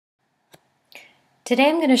Today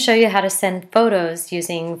I'm going to show you how to send photos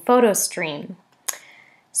using PhotoStream.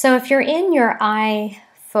 So if you're in your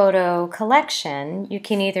iPhoto collection, you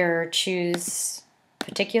can either choose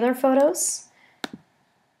particular photos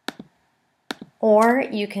or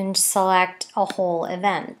you can select a whole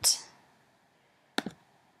event.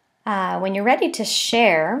 When you're ready to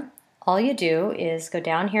share, all you do is go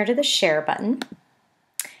down here to the Share button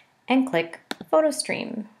and click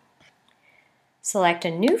PhotoStream. Select a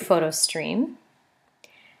new photo stream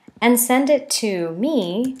and send it to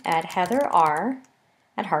me at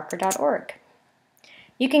heatherr@harker.org.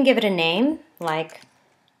 You can give it a name like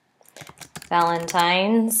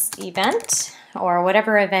Valentine's event or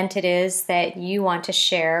whatever event it is that you want to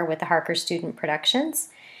share with the Harker Student Productions,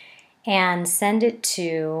 and send it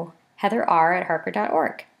to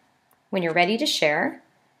heatherr@harker.org. When you're ready to share,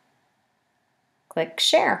 click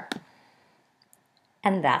Share.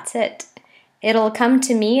 And that's it. It'll come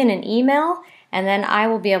to me in an email, and then I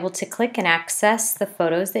will be able to click and access the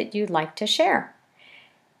photos that you'd like to share.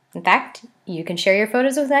 In fact, you can share your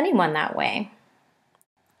photos with anyone that way.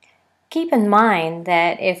 Keep in mind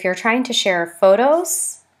that if you're trying to share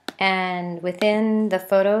photos and within the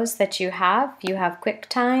photos that you have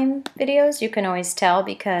QuickTime videos, you can always tell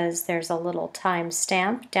because there's a little time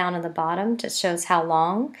stamp down at the bottom that shows how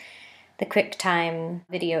long the QuickTime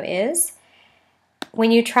video is.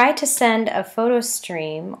 When you try to send a photo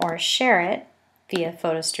stream or share it via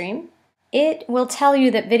PhotoStream, it will tell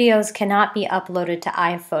you that videos cannot be uploaded to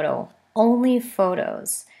iPhoto, only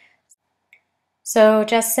photos. So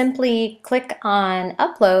just simply click on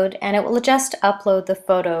Upload and it will just upload the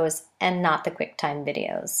photos and not the QuickTime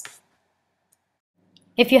videos.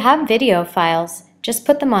 If you have video files, just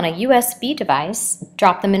put them on a USB device,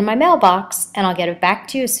 drop them in my mailbox, and I'll get it back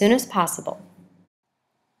to you as soon as possible.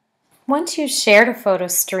 Once you've shared a photo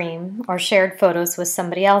stream or shared photos with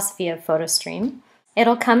somebody else via PhotoStream,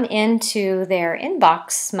 it'll come into their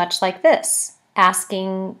inbox much like this,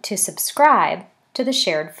 asking to subscribe to the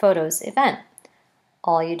Shared Photos event.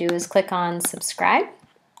 All you do is click on Subscribe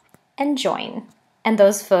and Join, and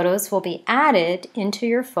those photos will be added into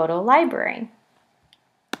your photo library.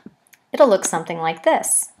 It'll look something like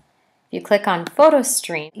this. If you click on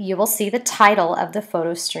PhotoStream, you will see the title of the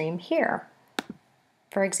photo stream here.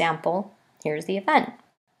 For example, here's the event.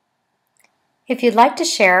 If you'd like to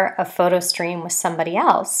share a photo stream with somebody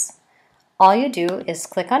else, all you do is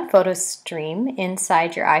click on PhotoStream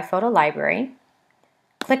inside your iPhoto library,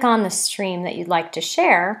 click on the stream that you'd like to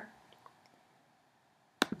share,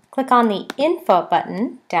 click on the Info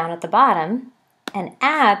button down at the bottom, and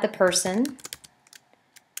add the person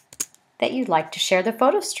that you'd like to share the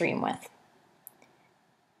photo stream with.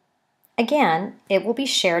 Again, it will be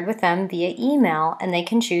shared with them via email and they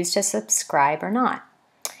can choose to subscribe or not.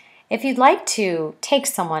 If you'd like to take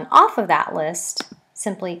someone off of that list,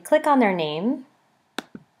 simply click on their name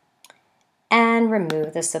and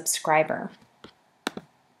remove the subscriber.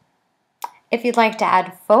 If you'd like to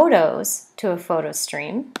add photos to a photo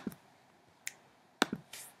stream,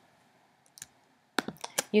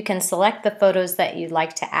 you can select the photos that you'd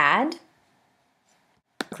like to add,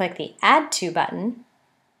 click the Add To button,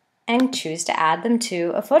 and choose to add them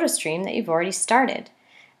to a photo stream that you've already started.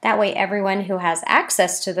 That way everyone who has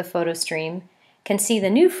access to the photo stream can see the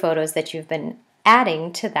new photos that you've been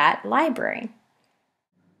adding to that library.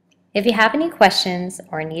 If you have any questions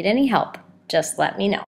or need any help, just let me know.